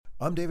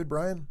I'm David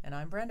Bryan. And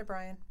I'm Brenda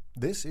Bryan.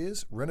 This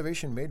is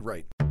Renovation Made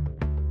Right.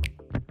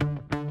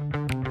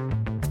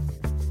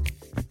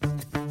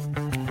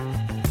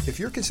 If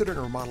you're considering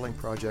a remodeling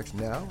project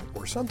now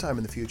or sometime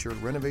in the future,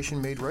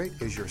 Renovation Made Right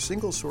is your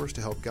single source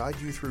to help guide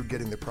you through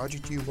getting the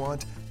project you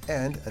want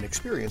and an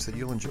experience that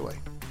you'll enjoy.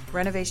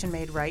 Renovation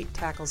Made Right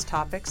tackles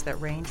topics that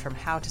range from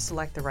how to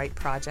select the right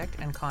project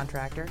and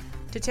contractor,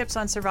 to tips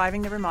on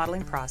surviving the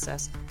remodeling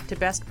process, to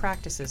best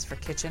practices for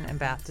kitchen and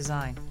bath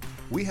design.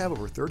 We have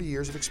over 30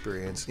 years of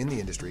experience in the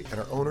industry and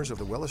are owners of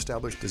the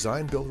well-established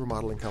design-build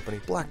remodeling company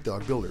Black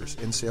Dog Builders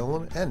in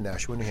Salem and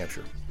Nashua, New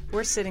Hampshire.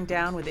 We're sitting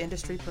down with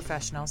industry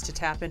professionals to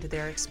tap into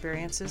their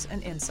experiences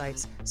and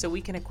insights so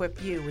we can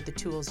equip you with the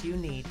tools you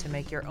need to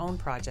make your own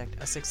project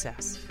a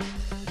success.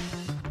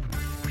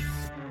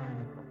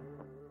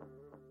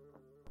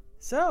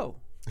 So,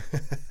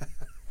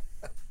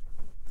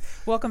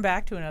 welcome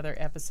back to another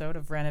episode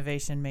of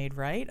Renovation Made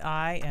Right.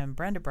 I am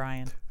Brenda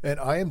Bryan. And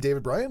I am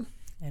David Bryan.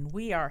 And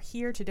we are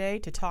here today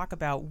to talk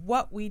about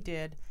what we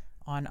did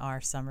on our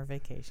summer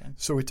vacation.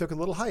 So we took a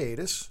little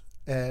hiatus,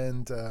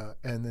 and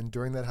then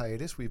during that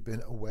hiatus, we've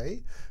been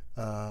away,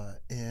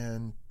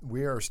 and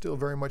we are still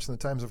very much in the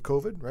times of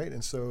COVID, right?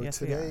 And so yes,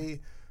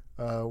 today,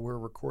 we're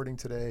recording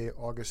today,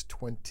 August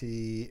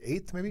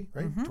 28th, maybe,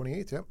 right? Mm-hmm.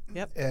 28th, yep.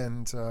 Yep.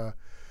 And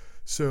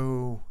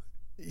so,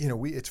 you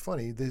know, it's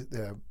funny,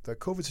 the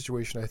COVID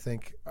situation, I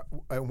think,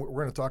 we're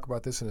going to talk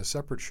about this in a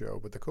separate show,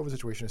 but the COVID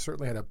situation has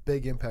certainly had a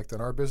big impact on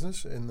our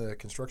business, in the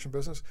construction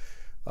business.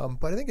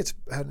 But I think it's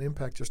had an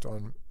impact just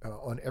on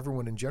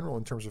everyone in general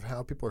in terms of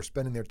how people are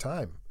spending their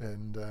time.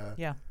 And,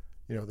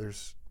 you know,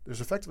 there's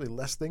effectively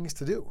less things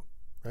to do,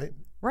 right?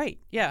 Right.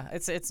 Yeah.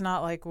 It's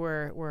not like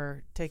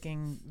we're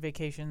taking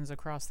vacations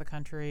across the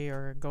country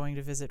or going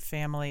to visit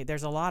family.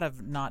 There's a lot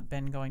of not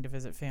been going to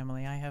visit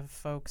family. I have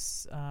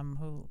folks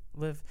who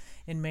live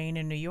in Maine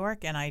and New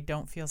York, and I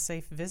don't feel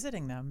safe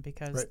visiting them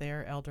because right.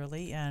 they're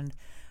elderly and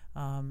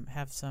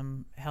have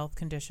some health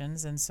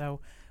conditions, and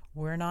so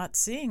we're not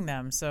seeing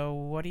them. So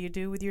what do you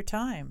do with your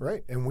time?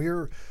 Right. And we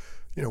are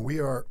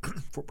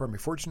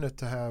fortunate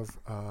to have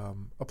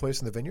a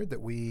place in the vineyard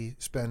that we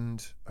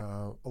spend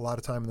a lot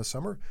of time in the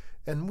summer.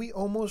 And we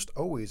almost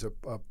always,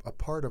 a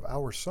part of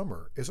our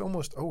summer is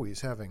almost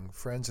always having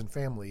friends and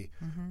family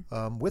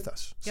with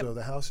us. Yep. So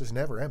the house is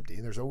never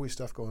empty. There's always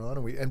stuff going on.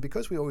 And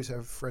because we always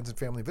have friends and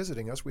family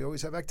visiting us, we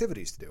always have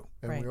activities to do.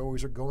 And right. we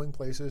always are going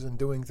places and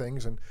doing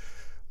things. And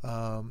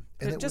I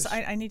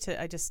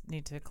just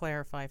need to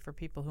clarify for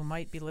people who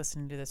might be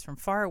listening to this from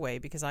far away,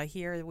 because I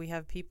hear we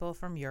have people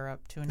from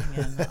Europe tuning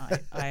in.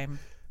 I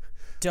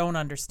don't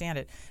understand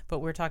it, but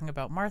we're talking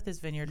about Martha's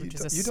Vineyard, which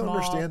is a small don't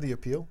understand the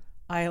appeal?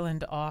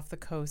 Island off the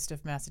coast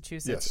of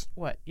Massachusetts. Yes.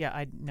 What? Yeah,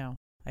 I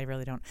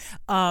really don't.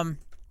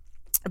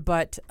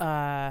 But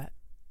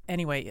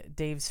anyway,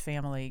 Dave's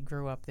family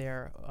grew up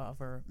there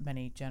over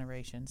many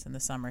generations in the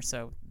summer,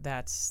 so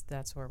that's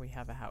where we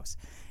have a house.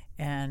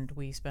 And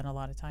we spend a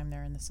lot of time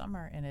there in the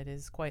summer, and it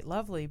is quite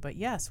lovely. But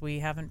yes, we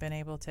haven't been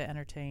able to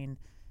entertain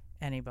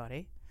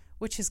anybody,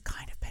 which has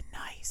kind of been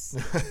nice.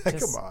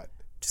 Come on.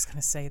 Just going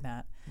to say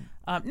that.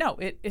 No,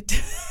 it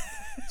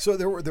So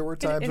there were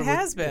times. It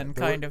has been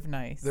kind of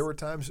nice. There were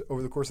times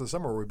over the course of the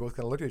summer where we both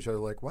kind of looked at each other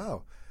like,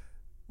 "Wow,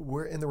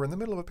 we're in the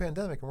middle of a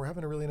pandemic and we're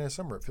having a really nice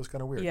summer. It feels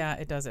kind of weird." Yeah,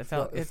 it does. It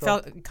felt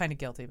kind of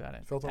guilty about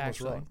it. Felt almost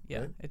actually. wrong. Yeah,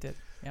 right? It did.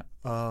 Yep.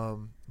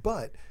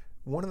 But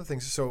one of the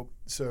things,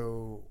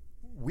 so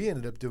we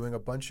ended up doing a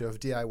bunch of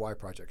DIY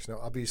projects. Now,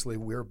 obviously,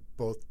 we're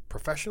both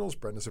professionals.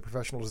 Brenda's a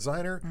professional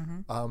designer.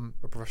 I'm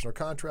a professional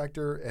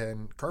contractor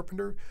and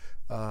carpenter.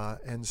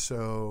 And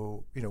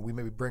so, you know, we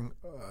maybe bring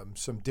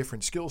some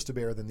different skills to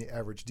bear than the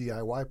average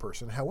DIY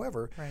person.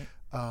 However, right.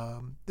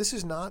 This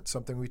is not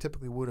something we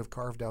typically would have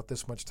carved out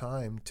this much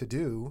time to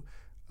do.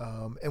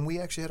 And we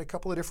actually had a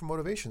couple of different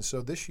motivations.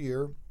 So this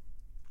year,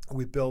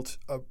 we built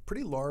a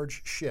pretty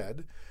large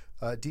shed,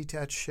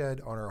 detached shed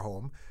on our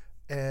home.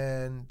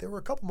 And there were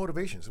a couple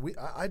motivations.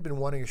 I'd been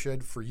wanting a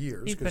shed for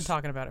years. You've been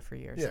talking about it for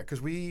years. Yeah, because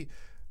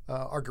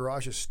our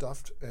garage is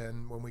stuffed,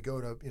 and when we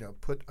go to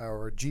put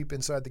our Jeep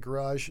inside the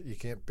garage, you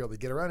can't barely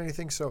get around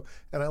anything. So,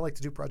 and I like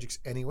to do projects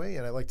anyway,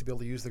 and I like to be able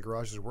to use the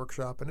garage as a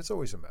workshop, and it's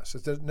always a mess.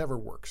 It never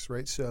works,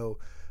 right? So,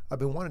 I've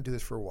been wanting to do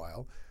this for a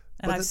while.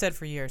 And I've said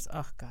for years,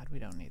 oh God, we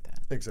don't need that.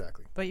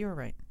 Exactly. But you were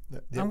right.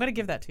 Yeah. I'm going to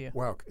give that to you.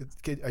 Wow,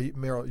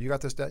 Meryl, you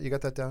got this down? You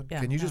got that down?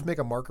 Yeah, Can you just make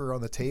a marker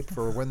on the tape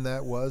for when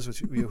that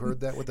was? You heard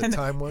that? What the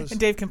time was? And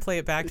Dave can play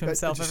it back to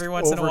himself every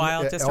once in a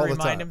while, just to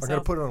remind himself. I'm going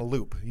to put it on a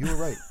loop. You were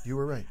right. You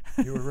were right.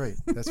 You were right.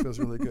 That feels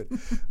really good.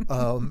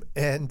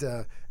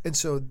 And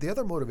so the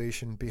other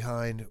motivation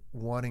behind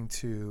wanting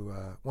to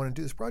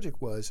do this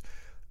project was,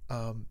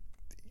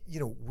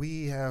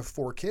 we have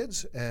 4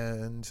 kids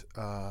and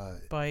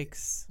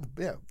bikes.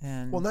 Yeah.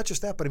 And Well, not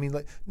just that, but I mean,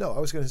 no, I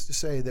was going to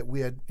say that we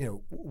had,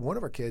 one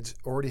of our kids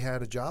already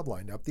had a job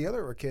lined up. The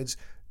other of our kids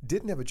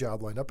didn't have a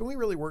job lined up, and we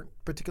really weren't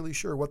particularly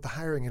sure what the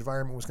hiring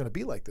environment was going to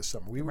be like this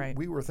summer. We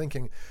were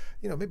thinking,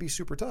 maybe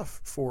super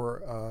tough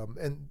for,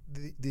 and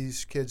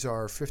these kids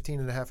are 15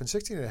 and a half and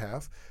 16 and a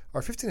half.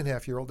 Our 15 and a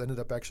half year old ended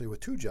up actually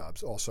with 2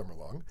 jobs all summer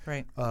long.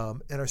 Right.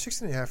 And our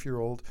 16 and a half year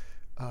old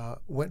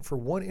went for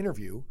one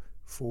interview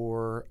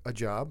for a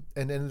job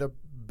and ended up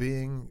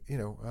being,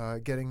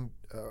 getting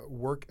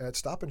work at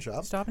Stop and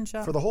Shop. Stop and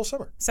Shop for the whole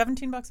summer.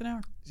 $17 an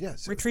hour.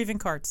 Yes. Retrieving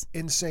carts.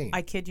 Insane.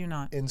 I kid you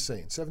not.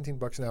 Insane.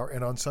 $17 an hour,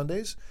 and on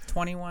Sundays,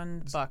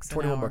 $21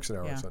 $21 an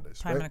hour on Sundays.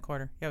 Time and a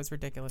quarter. Yeah, it was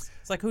ridiculous.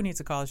 It's like, who needs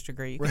a college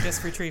degree? You can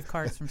just retrieve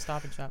carts from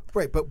Stop and Shop.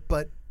 Right,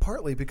 but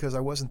partly because I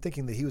wasn't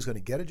thinking that he was going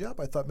to get a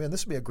job. I thought, man,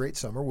 this will be a great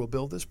summer. We'll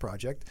build this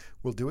project.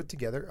 We'll do it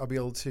together. I'll be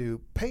able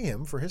to pay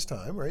him for his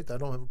time, right? I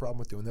don't have a problem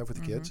with doing that with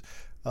the kids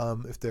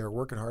if they're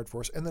working hard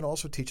for us, and then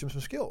also teach them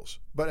some skills.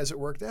 But as it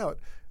worked out,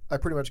 I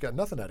pretty much got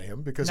nothing out of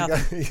him because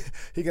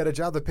he got a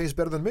job that pays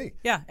better than me.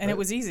 Yeah, and it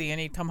was easy. And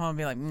he'd come home and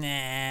be like,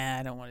 nah,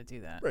 I don't want to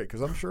do that. Right,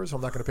 because I'm sure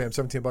I'm not going to pay him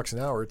 $17 an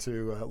hour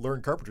to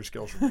learn carpenter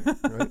skills from me.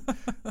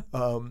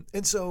 Right?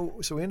 And so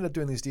we ended up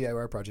doing these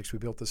DIY projects. We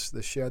built this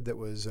shed that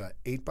was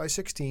 8 by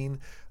 16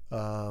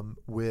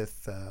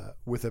 with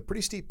a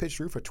pretty steep pitched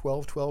roof, a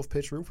 12-12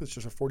 pitch roof with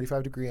just a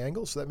 45-degree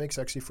angle. So that makes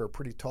actually for a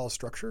pretty tall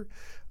structure.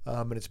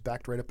 And it's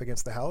backed right up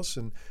against the house.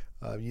 And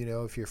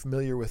if you're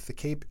familiar with the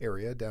Cape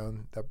area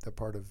down that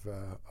part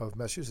of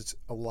Massachusetts,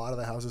 a lot of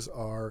the houses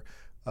are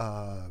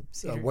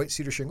white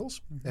cedar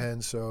shingles,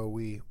 and so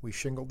we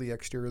shingled the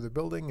exterior of the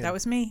building. And, that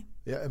was me.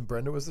 Yeah, and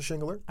Brenda was the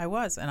shingler. I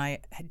was, and I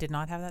did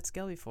not have that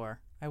skill before.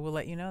 I will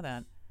let you know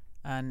that,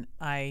 and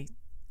I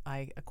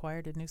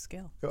acquired a new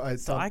skill,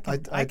 so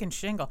I can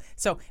shingle.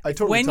 So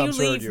when you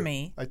leave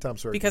me,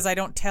 because I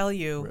don't tell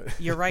you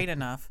you're right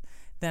enough,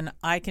 then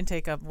I can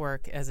take up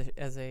work as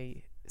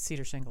a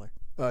cedar shingler.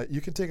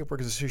 You can take up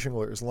work as a cedar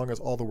shingler as long as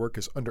all the work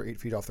is under 8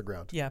 feet off the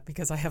ground. Yeah,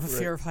 because I have a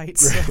fear of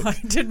heights, so I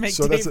did make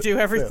Dave do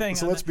everything. Yeah.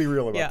 So let's be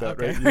real about that,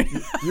 right?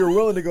 You're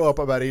willing to go up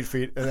about 8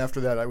 feet, and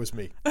after that, I was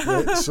me.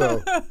 Right?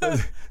 So,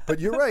 but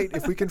you're right.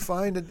 If we can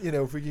find it,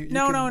 if we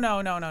no.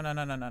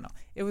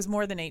 It was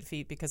more than 8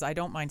 feet because I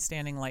don't mind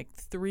standing like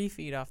 3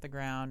 feet off the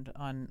ground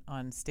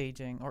on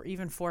staging, or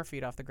even 4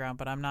 feet off the ground.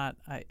 But I'm not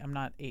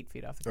 8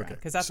 feet off the ground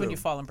because that's when you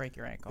fall and break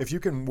your ankle. If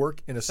you can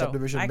work in a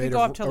subdivision, I could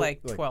go up to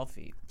like 12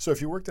 feet. So if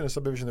you worked in a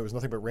subdivision that was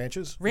nothing but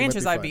ranches,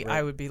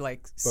 I would be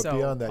like but so. But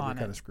beyond that, you're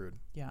kind of screwed.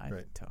 Yeah.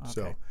 Right. Okay.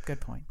 So good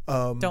point.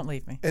 Don't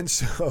leave me. And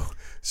so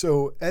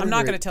I'm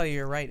not going to tell you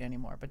you're right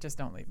anymore, but just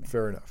don't leave me.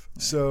 Fair enough.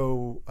 Right.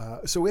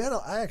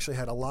 So I actually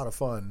had a lot of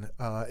fun.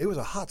 It was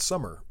a hot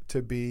summer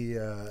to be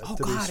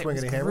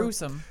swinging a hammer.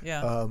 Gruesome.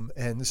 Yeah.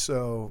 And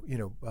so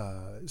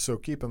so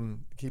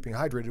keeping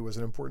hydrated was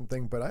an important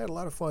thing. But I had a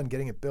lot of fun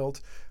getting it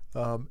built.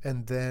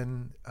 And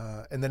then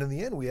in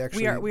the end, we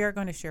are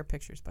going to share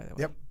pictures, by the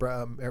way. Yep,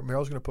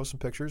 Meryl's going to post some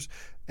pictures,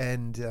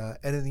 and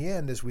in the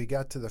end, as we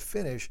got to the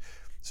finish,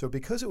 so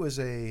because it was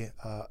a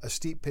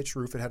steep pitch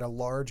roof, it had a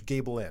large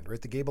gable end.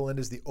 Right, the gable end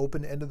is the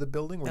open end of the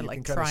building where you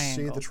can kind of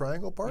see the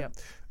triangle part,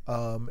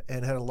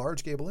 and had a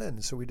large gable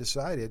end. So we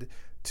decided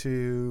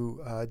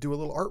to do a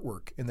little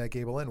artwork in that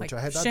gable end, which I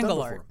had not done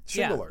before.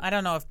 Shingle art. I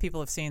don't know if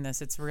people have seen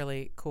this. It's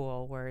really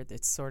cool, where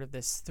it's sort of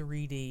this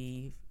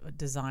 3D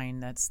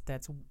design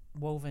that's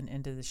woven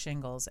into the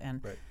shingles,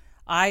 and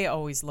I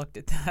always looked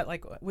at that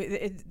like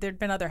there'd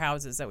been other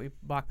houses that we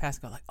walked past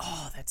and go like,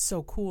 oh, that's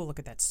so cool. Look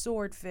at that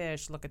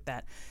swordfish. Look at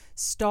that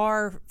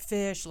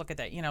starfish. Look at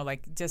that,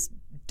 like just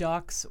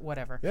ducks,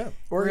 whatever. Yeah,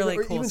 or really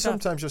cool even stuff.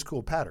 Sometimes just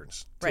cool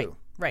patterns too.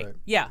 Right.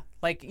 Yeah,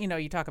 like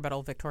you talk about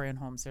old Victorian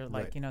homes. They're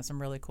like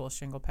some really cool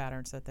shingle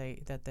patterns that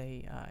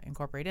they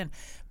incorporate in.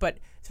 But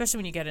especially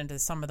when you get into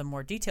some of the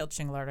more detailed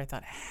shingle art, I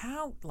thought,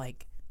 how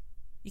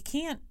you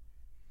can't.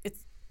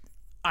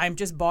 I'm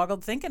just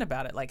boggled thinking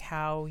about it, like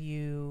how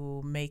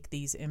you make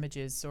these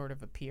images sort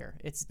of appear.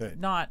 It's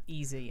not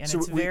easy, and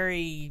it's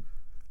very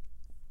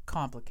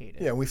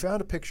complicated. Yeah, we found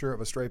a picture of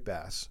a striped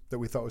bass that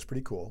we thought was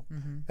pretty cool,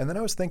 and then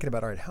I was thinking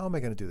about, all right, how am I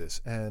going to do this,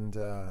 and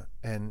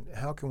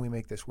how can we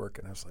make this work?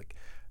 And I was like,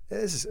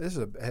 this is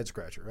a head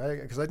scratcher,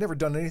 right? Because I'd never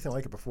done anything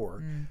like it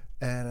before.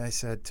 And I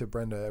said to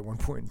Brenda at one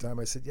point in time,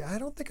 I said, I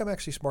don't think I'm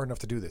actually smart enough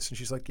to do this. And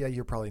she's like, yeah,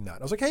 you're probably not.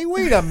 I was like, hey,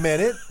 wait a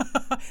minute.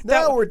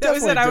 We're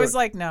definitely I was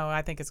like, no,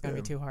 I think it's going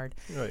to be too hard.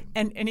 Right.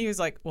 And he was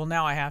like, well,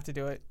 now I have to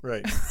do it.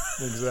 Right.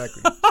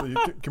 Exactly. So you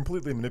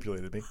completely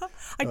manipulated me.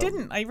 I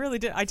didn't. I really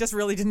did. I just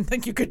really didn't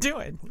think you could do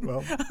it.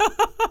 Well,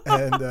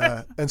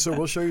 and so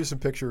we'll show you some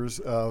pictures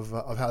of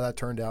how that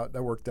turned out.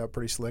 That worked out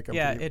pretty slick.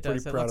 I'm pretty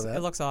proud of that.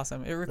 It looks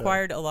awesome. It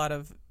required a lot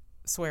of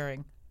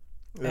swearing.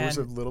 There was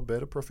a little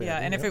bit of profanity.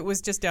 Yeah, and if it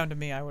was just down to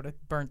me, I would have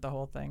burnt the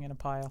whole thing in a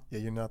pile. Yeah,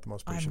 you're not the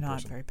most patient person. I'm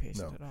not very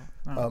patient at all.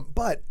 No.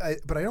 But I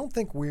don't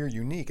think we're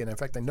unique, and in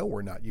fact, I know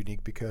we're not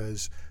unique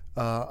because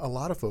a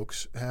lot of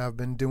folks have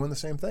been doing the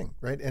same thing,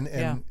 right?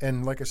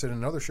 And like I said in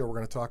another show, we're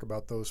going to talk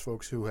about those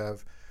folks who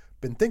have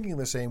been thinking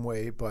the same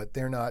way, but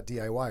they're not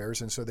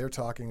DIYers, and so they're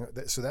talking.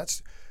 So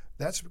that's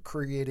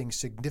creating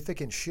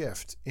significant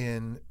shift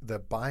in the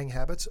buying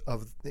habits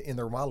in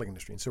the remodeling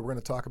industry. And so we're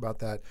going to talk about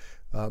that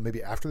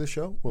maybe after the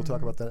show. We'll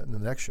talk about that in the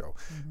next show.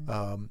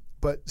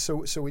 But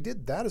so we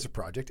did that as a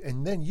project,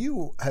 and then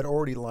you had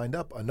already lined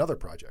up another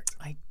project.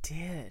 I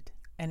did,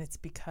 and it's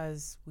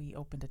because we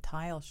opened a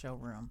tile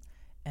showroom,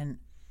 and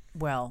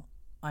well,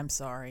 I'm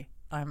sorry,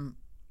 I'm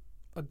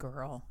a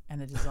girl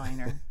and a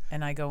designer,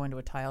 and I go into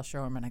a tile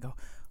showroom and I go,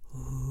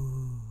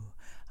 ooh,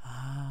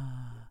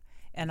 ah.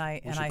 And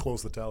I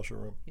close the tile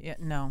showroom. Yeah,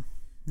 no,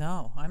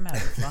 I'm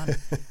having fun.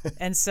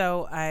 And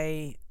so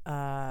I've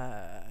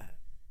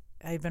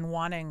been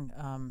wanting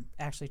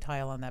actually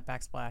tile on that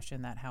backsplash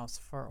in that house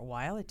for a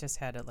while. It just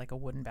had like a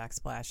wooden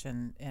backsplash,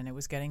 and it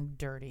was getting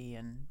dirty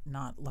and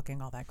not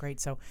looking all that great.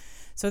 So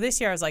this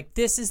year I was like,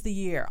 this is the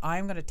year.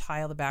 I'm going to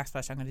tile the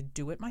backsplash. I'm going to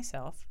do it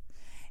myself,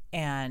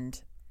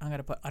 and I'm going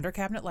to put under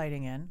cabinet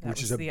lighting in.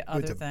 Which is a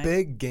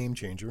big game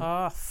changer.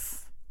 Oh,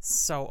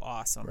 so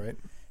awesome. Right.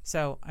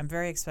 So I'm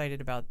very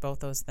excited about both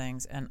those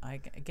things, and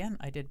I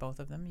did both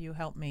of them. You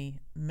helped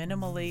me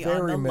minimally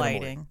on the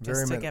lighting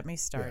just to get me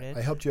started. Yeah.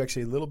 I helped you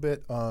actually a little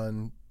bit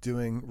on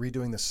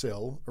redoing the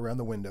sill around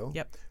the window.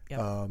 Yep.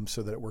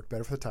 So that it worked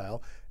better for the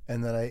tile.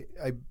 And then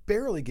I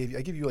barely gave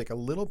you like a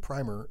little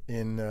primer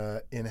in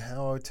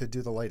how to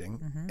do the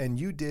lighting, and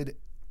you did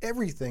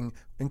everything,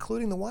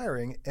 including the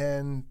wiring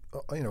and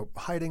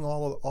hiding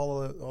all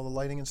the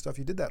lighting and stuff.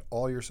 You did that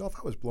all yourself.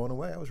 I was blown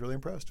away. I was really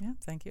impressed. Yeah,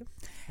 thank you.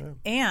 Yeah.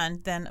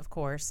 And then, of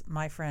course,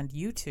 my friend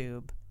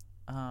YouTube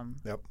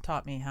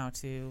taught me how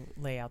to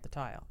lay out the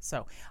tile.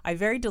 So I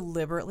very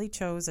deliberately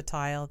chose a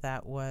tile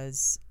that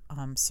was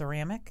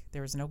ceramic.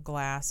 There was no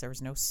glass. There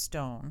was no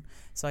stone.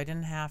 So I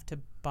didn't have to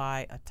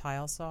buy a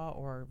tile saw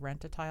or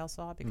rent a tile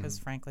saw because,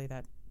 frankly,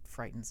 that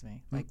frightens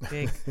me. Like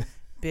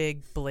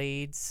big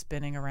blades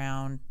spinning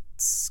around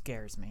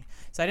scares me.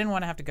 So I didn't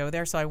want to have to go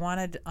there. So I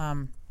wanted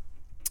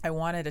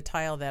a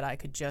tile that I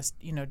could just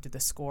do the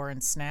score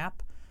and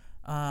snap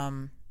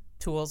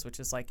tools, which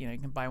is like you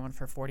can buy one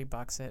for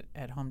 $40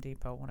 at Home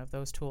Depot, one of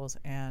those tools,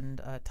 and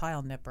a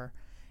tile nipper,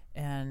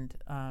 and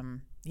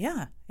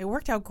it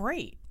worked out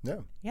great.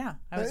 Yeah,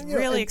 I was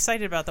really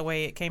excited about the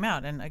way it came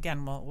out. And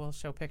again, we'll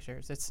show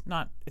pictures. It's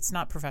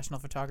not professional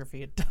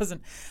photography. It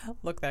doesn't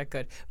look that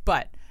good,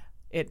 but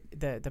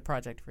the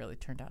project really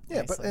turned out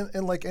nicely. But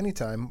and like any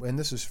time, and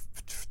this is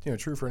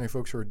true for any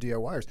folks who are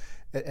DIYers,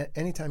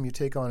 anytime you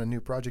take on a new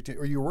project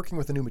or you're working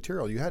with a new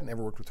material, you hadn't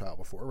ever worked with tile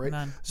before,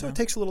 right? So it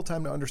takes a little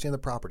time to understand the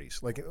properties,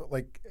 like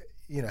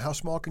how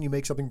small can you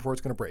make something before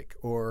it's going to break,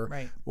 or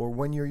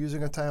when you're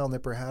using a tile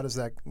nipper, how does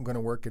that going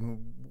to work,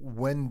 and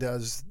when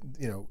does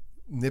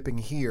nipping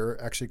here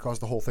actually cause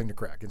the whole thing to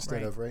crack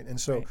instead of and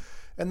so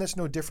and that's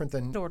no different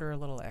than order a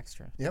little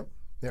extra. Yep.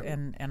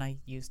 And I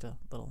used a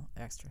little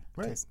extra.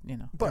 Right.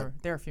 But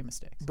there are a few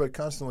mistakes. But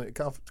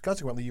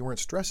consequently, you weren't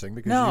stressing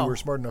because you were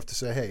smart enough to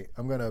say, "Hey,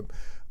 I'm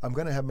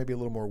gonna have maybe a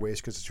little more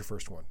waste because it's your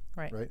first one."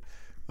 Right. Right.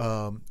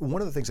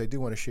 One of the things I do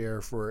want to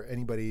share for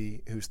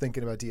anybody who's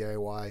thinking about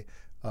DIY,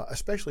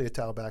 especially a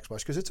tile backsplash,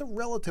 because it's a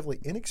relatively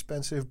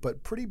inexpensive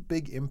but pretty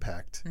big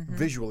impact,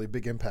 visually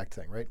big impact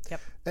thing, right?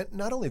 Yep. And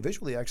not only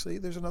visually, actually,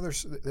 there's another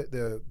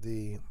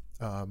the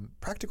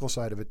practical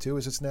side of it too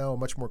is it's now a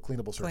much more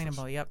cleanable surface.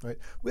 Cleanable, yep. Right.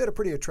 We had a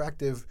pretty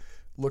attractive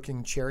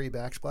looking cherry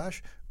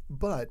backsplash,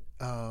 but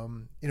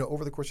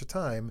over the course of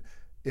time,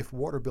 if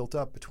water built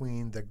up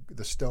between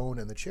the stone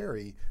and the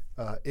cherry,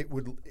 it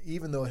would,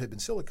 even though it had been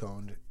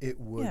siliconed, it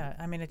would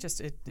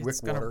it's wick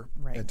water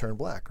and turn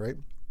black, right?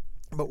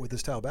 But with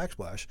this tile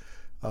backsplash,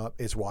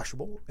 it's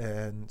washable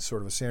and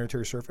sort of a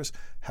sanitary surface.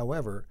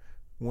 However,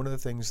 one of the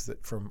things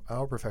that from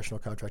our professional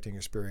contracting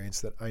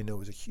experience that I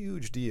know is a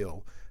huge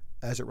deal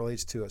as it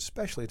relates to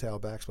especially tile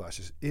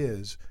backsplashes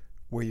is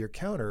where your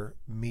counter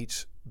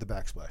meets the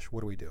backsplash.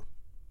 What do we do?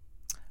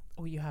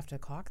 Oh, you have to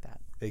caulk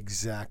that.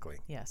 Exactly.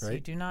 Yes, right? You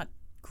do not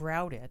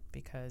grout it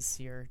because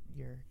your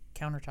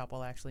countertop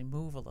will actually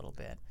move a little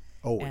bit.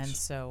 Always. And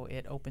so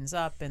it opens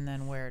up, and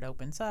then where it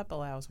opens up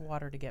allows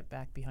water to get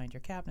back behind your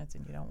cabinets,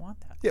 and you don't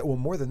want that. Yeah, well,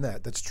 more than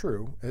that, that's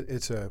true.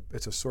 It's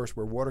a source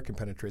where water can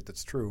penetrate.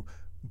 That's true.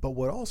 But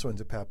what also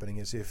ends up happening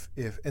is if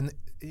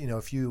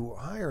you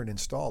hire an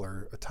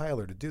installer, a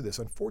tiler to do this,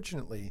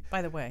 unfortunately.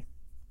 By the way,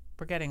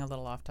 we're getting a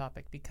little off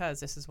topic because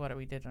this is what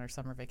we did on our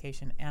summer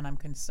vacation, and I'm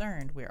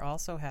concerned we're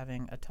also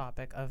having a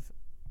topic of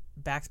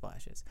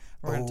backsplashes.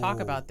 We're going to talk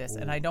about this,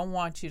 and I don't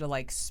want you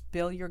to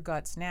spill your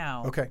guts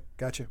now. Okay,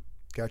 gotcha.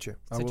 So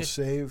I will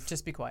save.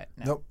 Just be quiet.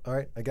 No. Nope. All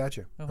right, I got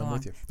you. I'm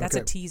with you. That's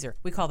a teaser.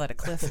 We call that a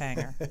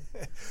cliffhanger.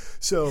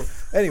 So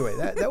anyway,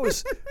 that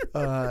was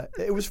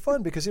it was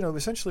fun because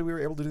essentially we were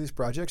able to do these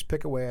projects,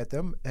 pick away at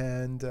them,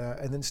 and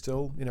then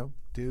still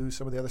do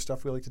some of the other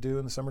stuff we like to do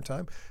in the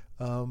summertime.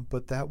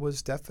 But that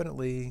was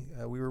definitely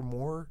we were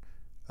more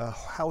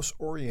house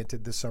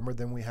oriented this summer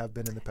than we have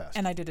been in the past.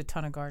 And I did a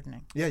ton of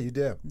gardening. Yeah, you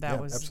did.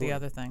 That was absolutely. the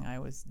other thing. I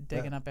was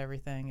digging up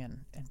everything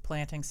and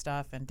planting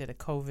stuff, and did a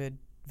COVID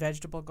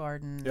vegetable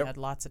garden. Yep. Had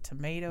lots of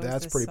tomatoes.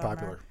 That's this pretty summer.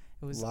 popular.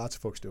 It was Lots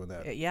of folks doing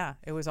that. yeah,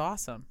 it was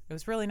awesome. It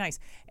was really nice.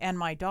 And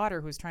my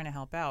daughter, who's trying to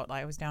help out,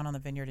 I was down on the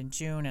vineyard in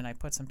June, and I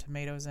put some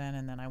tomatoes in,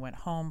 and then I went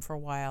home for a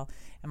while.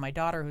 And my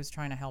daughter, who's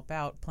trying to help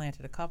out,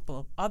 planted a couple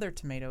of other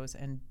tomatoes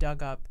and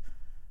dug up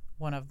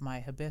one of my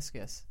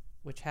hibiscus,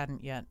 which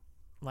hadn't yet,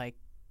 like,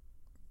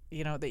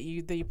 that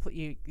you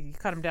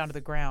cut them down to the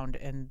ground,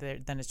 and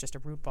then it's just a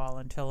root ball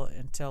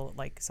until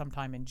like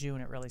sometime in June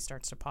it really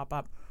starts to pop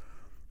up.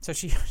 So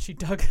she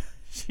dug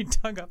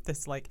up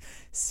this like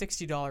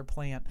 $60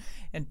 plant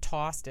and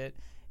tossed it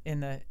in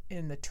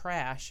the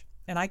trash.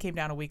 And I came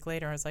down a week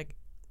later. And I was like,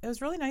 it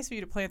was really nice of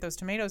you to plant those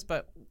tomatoes,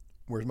 but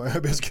Where's my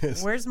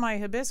hibiscus? Where's my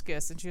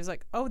hibiscus? And she was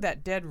like, oh,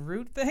 that dead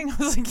root thing. I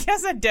was like,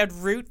 yes, that dead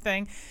root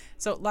thing.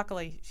 So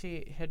luckily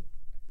she had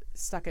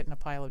stuck it in a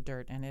pile of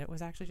dirt, and it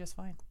was actually just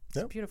fine.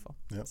 It's beautiful.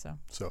 Yep.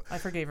 So I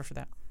forgave her for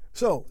that.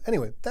 So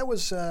anyway, that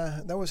was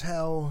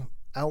how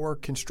our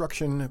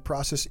construction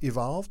process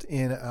evolved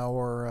in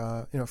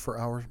our for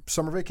our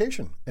summer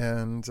vacation,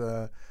 and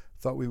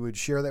thought we would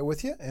share that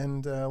with you,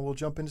 and we'll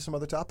jump into some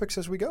other topics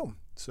as we go.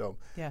 So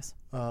yes,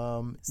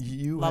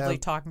 lovely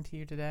talking to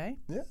you today.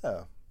 Yeah,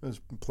 it was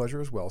a pleasure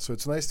as well. So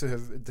it's nice to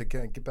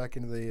get back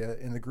into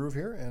the groove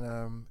here,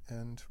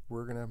 and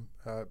we're gonna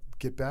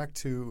get back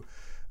to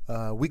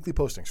weekly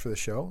postings for the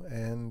show,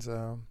 and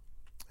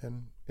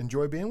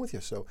enjoy being with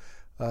you. So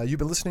you've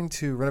been listening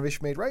to Renovation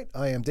Made Right.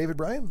 I am David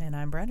Bryan. And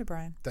I'm Brenda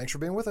Bryan. Thanks for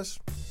being with us.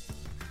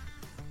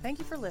 Thank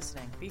you for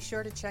listening. Be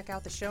sure to check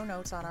out the show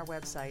notes on our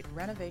website,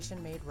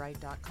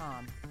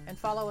 renovationmaderight.com, and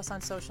follow us on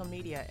social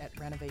media at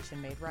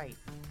Renovation Made Right.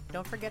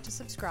 Don't forget to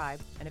subscribe,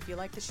 and if you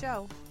like the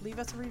show, leave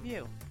us a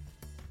review.